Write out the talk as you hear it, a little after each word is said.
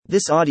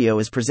This audio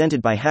is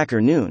presented by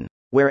Hacker Noon,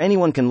 where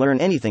anyone can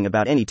learn anything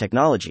about any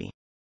technology.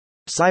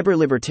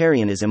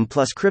 Cyber-Libertarianism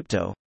plus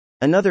Crypto,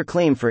 another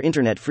claim for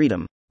internet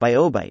freedom, by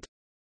Obyte.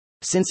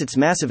 Since its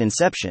massive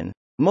inception,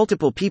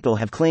 multiple people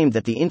have claimed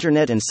that the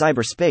internet and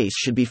cyberspace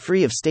should be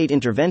free of state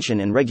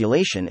intervention and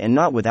regulation, and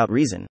not without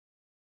reason.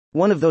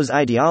 One of those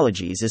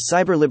ideologies is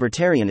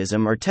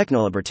cyber-libertarianism or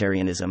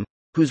techno-libertarianism,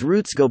 whose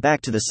roots go back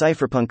to the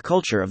cypherpunk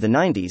culture of the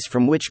 90s,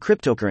 from which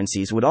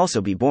cryptocurrencies would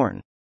also be born.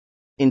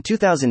 In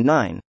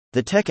 2009,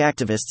 the tech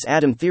activists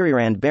Adam Thiery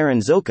and Baron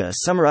Zoka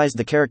summarized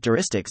the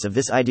characteristics of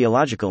this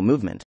ideological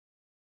movement.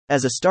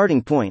 As a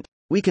starting point,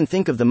 we can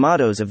think of the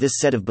mottos of this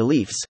set of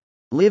beliefs: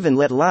 live and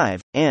let live,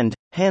 and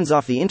hands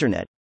off the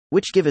internet,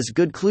 which give us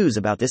good clues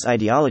about this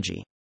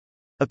ideology.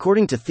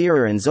 According to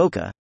Thiery and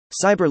Zoka,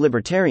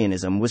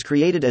 cyber-libertarianism was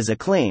created as a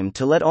claim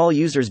to let all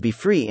users be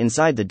free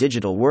inside the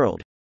digital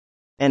world.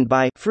 And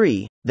by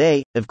free,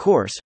 they, of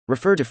course,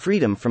 refer to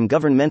freedom from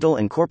governmental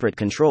and corporate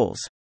controls.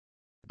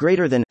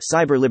 Greater than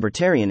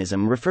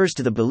cyber-libertarianism refers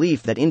to the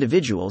belief that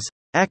individuals,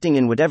 acting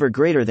in whatever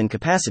greater than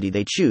capacity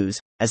they choose,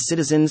 as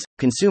citizens,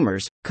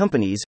 consumers,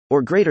 companies,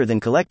 or greater than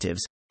collectives,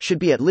 should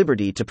be at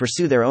liberty to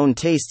pursue their own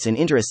tastes and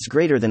interests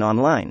greater than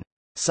online.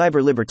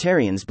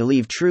 Cyber-libertarians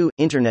believe true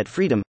internet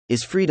freedom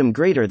is freedom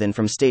greater than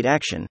from state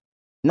action,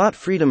 not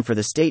freedom for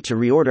the state to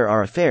reorder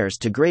our affairs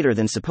to greater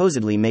than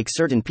supposedly make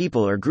certain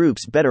people or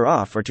groups better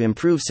off or to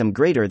improve some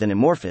greater than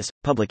amorphous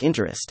public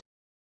interest.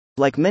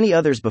 Like many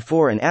others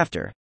before and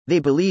after, they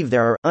believe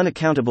there are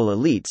unaccountable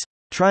elites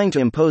trying to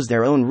impose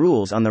their own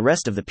rules on the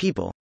rest of the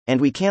people,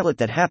 and we can't let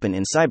that happen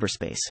in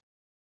cyberspace.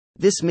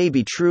 This may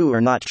be true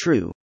or not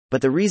true,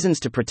 but the reasons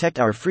to protect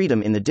our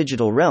freedom in the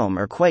digital realm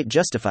are quite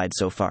justified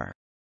so far.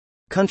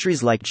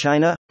 Countries like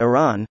China,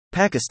 Iran,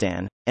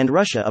 Pakistan, and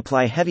Russia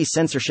apply heavy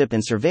censorship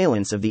and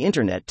surveillance of the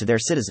internet to their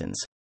citizens.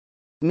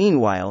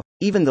 Meanwhile,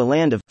 even the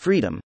land of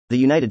freedom, the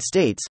United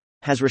States,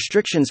 has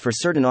restrictions for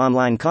certain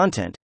online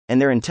content, and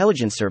their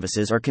intelligence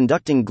services are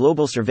conducting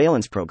global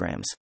surveillance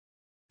programs.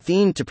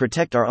 Themed to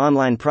protect our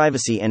online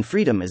privacy and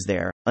freedom is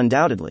there,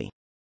 undoubtedly.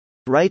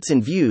 Rights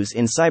and views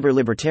in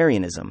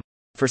cyber-libertarianism.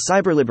 For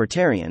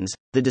cyber-libertarians,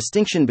 the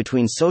distinction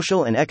between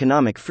social and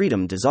economic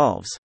freedom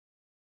dissolves.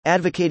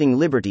 Advocating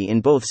liberty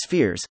in both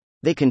spheres,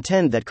 they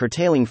contend that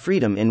curtailing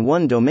freedom in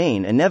one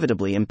domain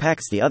inevitably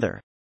impacts the other.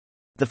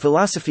 The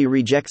philosophy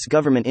rejects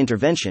government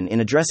intervention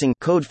in addressing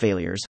code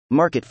failures,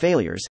 market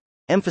failures,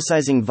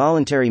 emphasizing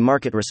voluntary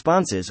market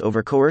responses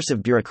over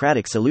coercive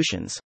bureaucratic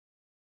solutions.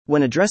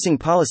 When addressing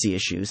policy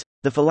issues,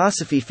 the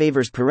philosophy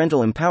favors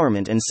parental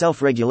empowerment and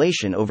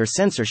self-regulation over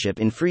censorship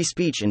in free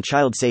speech and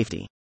child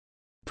safety.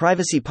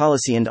 Privacy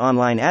policy and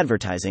online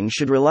advertising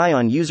should rely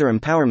on user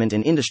empowerment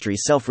and industry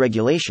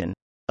self-regulation,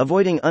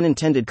 avoiding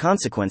unintended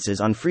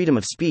consequences on freedom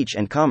of speech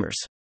and commerce.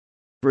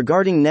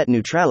 Regarding net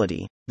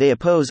neutrality, they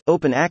oppose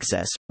open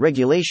access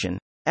regulation,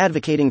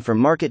 advocating for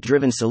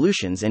market-driven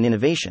solutions and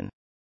innovation.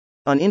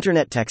 On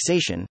internet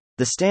taxation,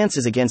 the stance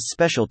is against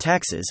special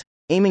taxes,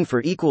 aiming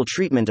for equal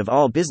treatment of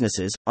all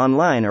businesses,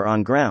 online or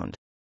on ground.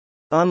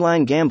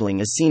 Online gambling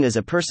is seen as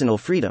a personal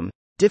freedom,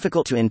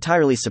 difficult to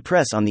entirely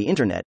suppress on the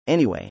internet,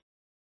 anyway.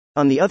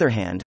 On the other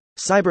hand,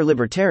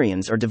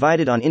 cyber-libertarians are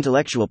divided on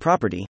intellectual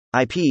property,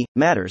 IP,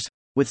 matters,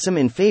 with some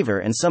in favor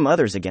and some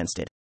others against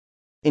it.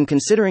 In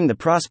considering the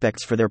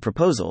prospects for their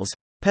proposals,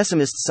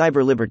 pessimist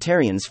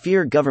cyber-libertarians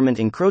fear government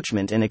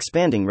encroachment and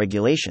expanding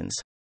regulations.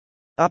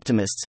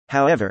 Optimists,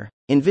 however,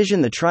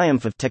 envision the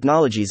triumph of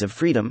technologies of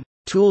freedom,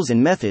 tools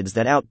and methods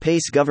that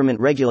outpace government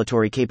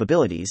regulatory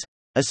capabilities,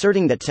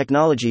 asserting that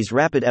technology's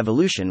rapid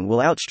evolution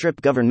will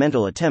outstrip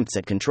governmental attempts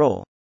at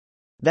control.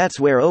 That's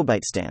where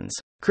Obyte stands.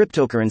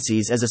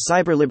 Cryptocurrencies as a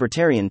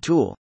cyber-libertarian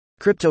tool.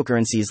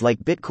 Cryptocurrencies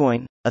like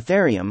Bitcoin,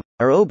 Ethereum,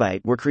 or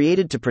Obyte were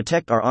created to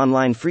protect our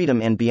online freedom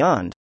and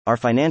beyond, our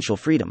financial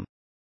freedom.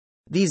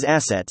 These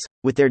assets,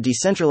 with their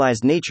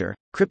decentralized nature,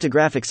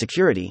 cryptographic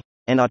security,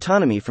 and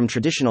autonomy from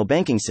traditional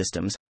banking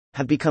systems,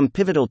 have become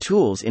pivotal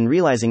tools in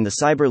realizing the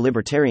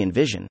cyber-libertarian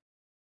vision.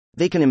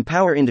 They can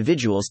empower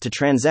individuals to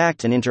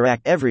transact and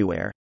interact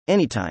everywhere,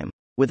 anytime,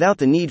 without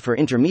the need for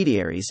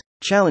intermediaries,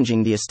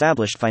 challenging the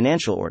established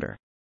financial order.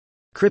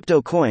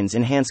 Crypto coins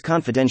enhance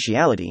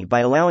confidentiality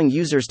by allowing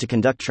users to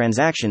conduct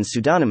transactions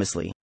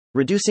pseudonymously,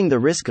 reducing the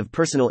risk of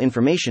personal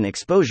information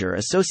exposure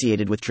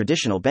associated with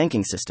traditional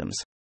banking systems.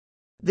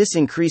 This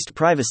increased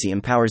privacy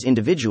empowers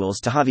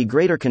individuals to have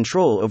greater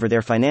control over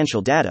their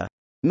financial data,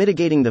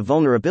 mitigating the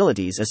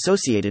vulnerabilities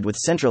associated with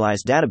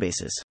centralized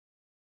databases.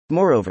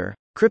 Moreover,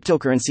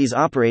 cryptocurrencies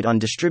operate on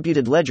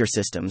distributed ledger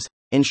systems,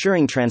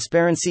 ensuring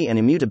transparency and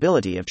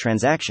immutability of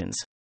transactions.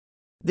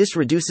 This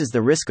reduces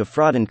the risk of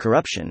fraud and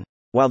corruption,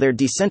 while their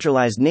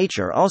decentralized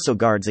nature also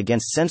guards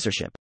against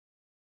censorship.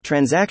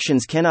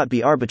 Transactions cannot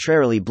be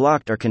arbitrarily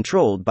blocked or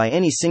controlled by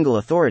any single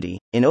authority,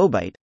 in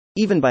Obyte,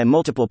 even by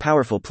multiple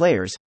powerful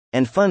players,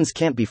 and funds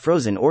can't be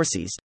frozen or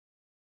seized.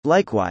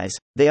 Likewise,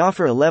 they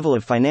offer a level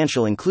of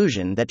financial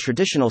inclusion that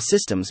traditional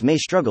systems may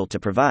struggle to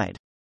provide.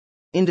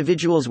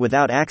 Individuals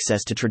without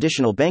access to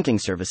traditional banking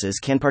services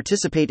can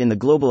participate in the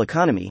global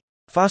economy,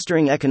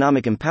 fostering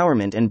economic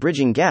empowerment and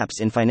bridging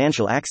gaps in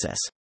financial access.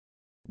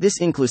 This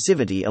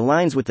inclusivity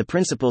aligns with the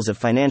principles of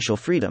financial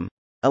freedom,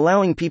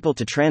 allowing people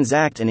to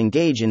transact and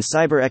engage in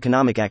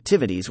cyber-economic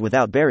activities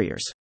without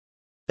barriers.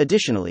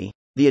 Additionally,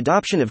 the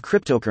adoption of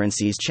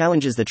cryptocurrencies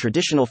challenges the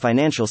traditional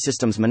financial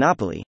system's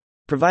monopoly,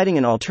 providing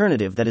an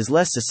alternative that is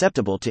less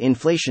susceptible to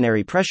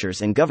inflationary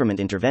pressures and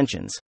government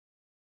interventions.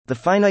 The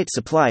finite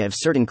supply of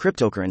certain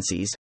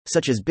cryptocurrencies,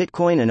 such as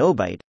Bitcoin and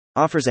Obyte,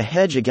 offers a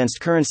hedge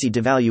against currency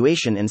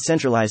devaluation and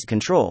centralized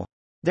control,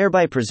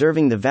 thereby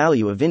preserving the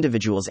value of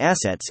individuals'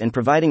 assets and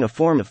providing a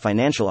form of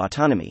financial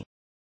autonomy.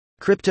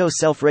 Crypto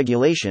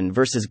self-regulation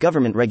versus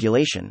government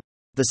regulation.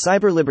 The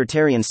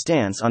cyber-libertarian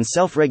stance on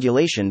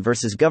self-regulation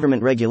versus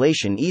government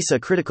regulation is a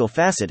critical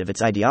facet of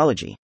its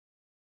ideology.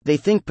 They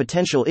think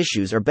potential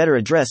issues are better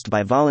addressed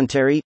by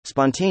voluntary,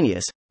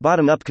 spontaneous,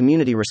 bottom-up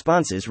community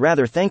responses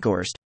rather than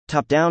coerced,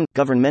 top-down,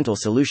 governmental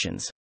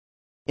solutions.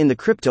 In the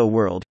crypto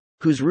world,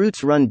 whose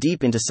roots run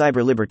deep into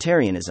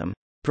cyber-libertarianism,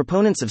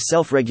 proponents of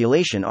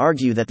self-regulation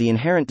argue that the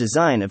inherent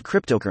design of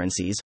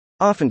cryptocurrencies,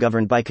 often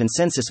governed by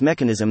consensus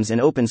mechanisms and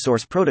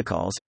open-source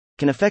protocols,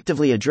 can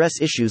effectively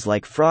address issues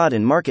like fraud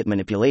and market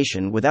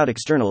manipulation without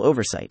external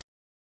oversight.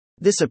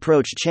 This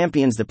approach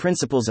champions the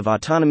principles of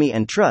autonomy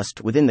and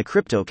trust within the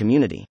crypto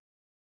community.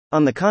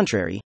 On the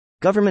contrary,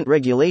 government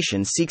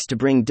regulation seeks to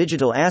bring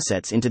digital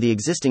assets into the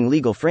existing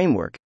legal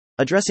framework,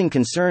 addressing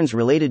concerns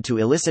related to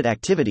illicit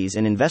activities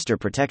and investor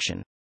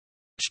protection.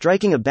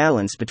 Striking a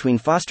balance between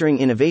fostering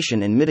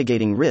innovation and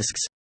mitigating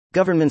risks,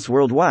 governments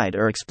worldwide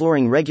are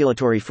exploring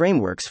regulatory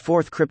frameworks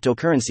for the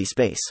cryptocurrency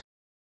space.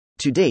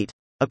 To date,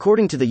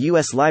 according to the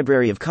U.S.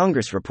 Library of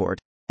Congress report,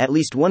 at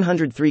least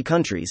 103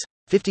 countries,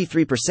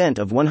 53%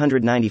 of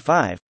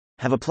 195,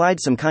 have applied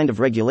some kind of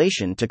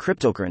regulation to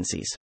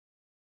cryptocurrencies.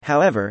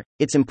 However,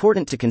 it's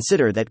important to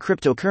consider that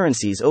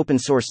cryptocurrencies'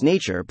 open-source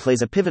nature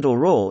plays a pivotal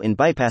role in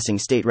bypassing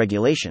state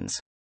regulations.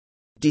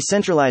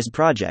 Decentralized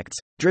projects,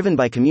 driven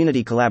by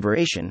community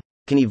collaboration,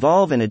 can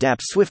evolve and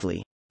adapt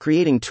swiftly,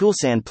 creating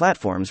tools and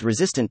platforms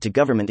resistant to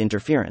government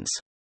interference.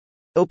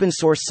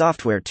 Open-source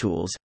software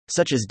tools,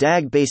 such as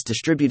DAG-based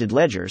distributed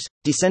ledgers,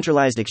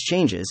 decentralized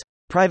exchanges,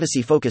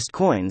 privacy-focused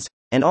coins,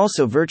 and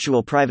also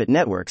virtual private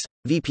networks,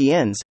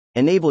 VPNs,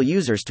 enable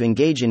users to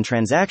engage in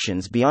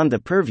transactions beyond the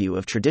purview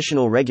of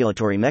traditional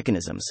regulatory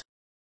mechanisms.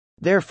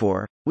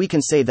 Therefore, we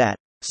can say that,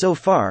 so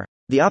far,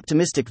 the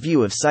optimistic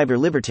view of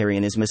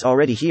cyber-libertarianism is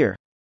already here.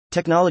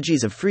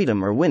 Technologies of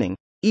freedom are winning,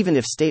 even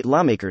if state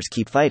lawmakers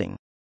keep fighting.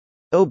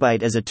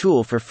 Obyte as a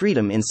tool for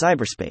freedom in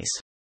cyberspace.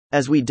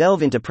 As we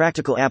delve into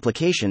practical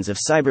applications of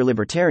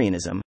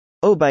cyber-libertarianism,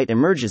 Obyte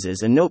emerges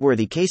as a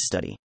noteworthy case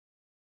study.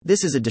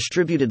 This is a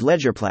distributed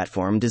ledger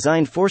platform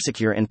designed for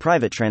secure and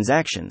private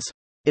transactions.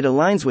 It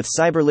aligns with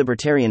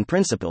cyber-libertarian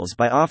principles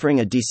by offering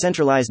a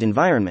decentralized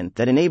environment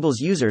that enables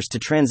users to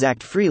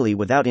transact freely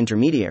without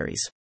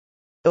intermediaries.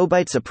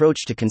 Obyte's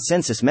approach to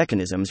consensus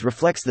mechanisms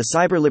reflects the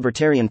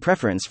cyber-libertarian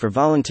preference for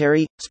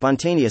voluntary,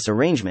 spontaneous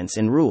arrangements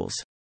and rules.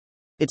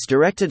 Its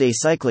directed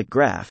acyclic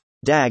graph,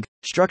 DAG,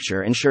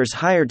 structure ensures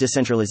higher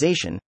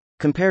decentralization,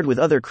 compared with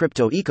other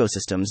crypto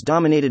ecosystems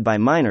dominated by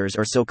miners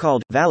or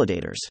so-called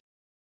validators.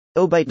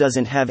 Obyte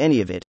doesn't have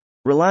any of it,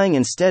 relying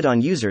instead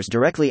on users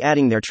directly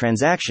adding their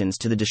transactions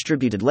to the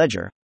distributed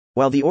ledger,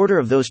 while the order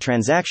of those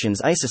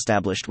transactions is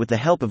established with the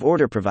help of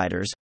order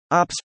providers,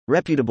 ops,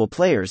 reputable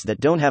players that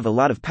don't have a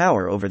lot of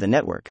power over the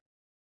network.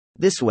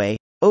 This way,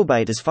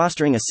 Obyte is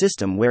fostering a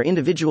system where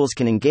individuals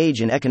can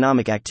engage in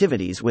economic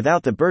activities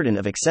without the burden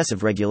of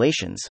excessive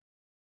regulations.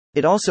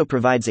 It also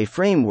provides a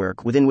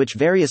framework within which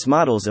various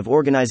models of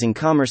organizing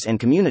commerce and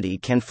community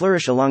can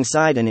flourish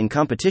alongside and in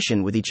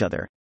competition with each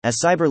other, as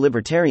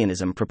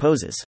cyber-libertarianism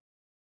proposes.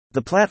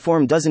 The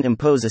platform doesn't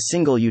impose a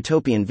single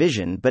utopian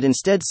vision but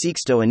instead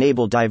seeks to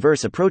enable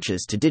diverse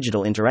approaches to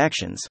digital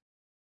interactions.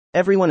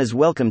 Everyone is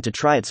welcome to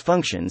try its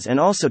functions and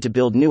also to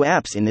build new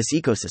apps in this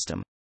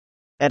ecosystem.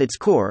 At its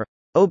core,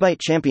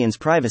 Obyte champions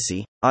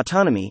privacy,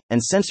 autonomy,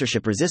 and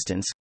censorship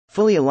resistance,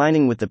 fully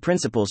aligning with the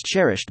principles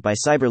cherished by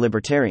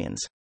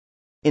cyber-libertarians.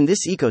 In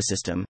this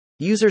ecosystem,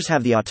 users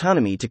have the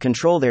autonomy to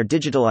control their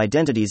digital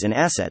identities and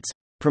assets,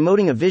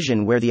 promoting a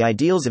vision where the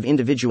ideals of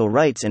individual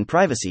rights and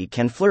privacy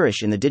can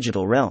flourish in the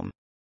digital realm.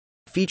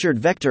 Featured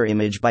vector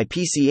image by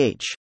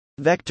PCH.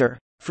 Vector,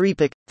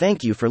 FreePic.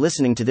 Thank you for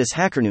listening to this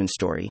HackerNoon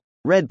story,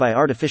 read by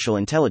Artificial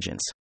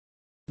Intelligence.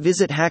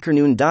 Visit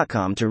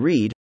hackernoon.com to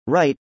read,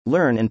 write,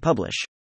 learn, and publish.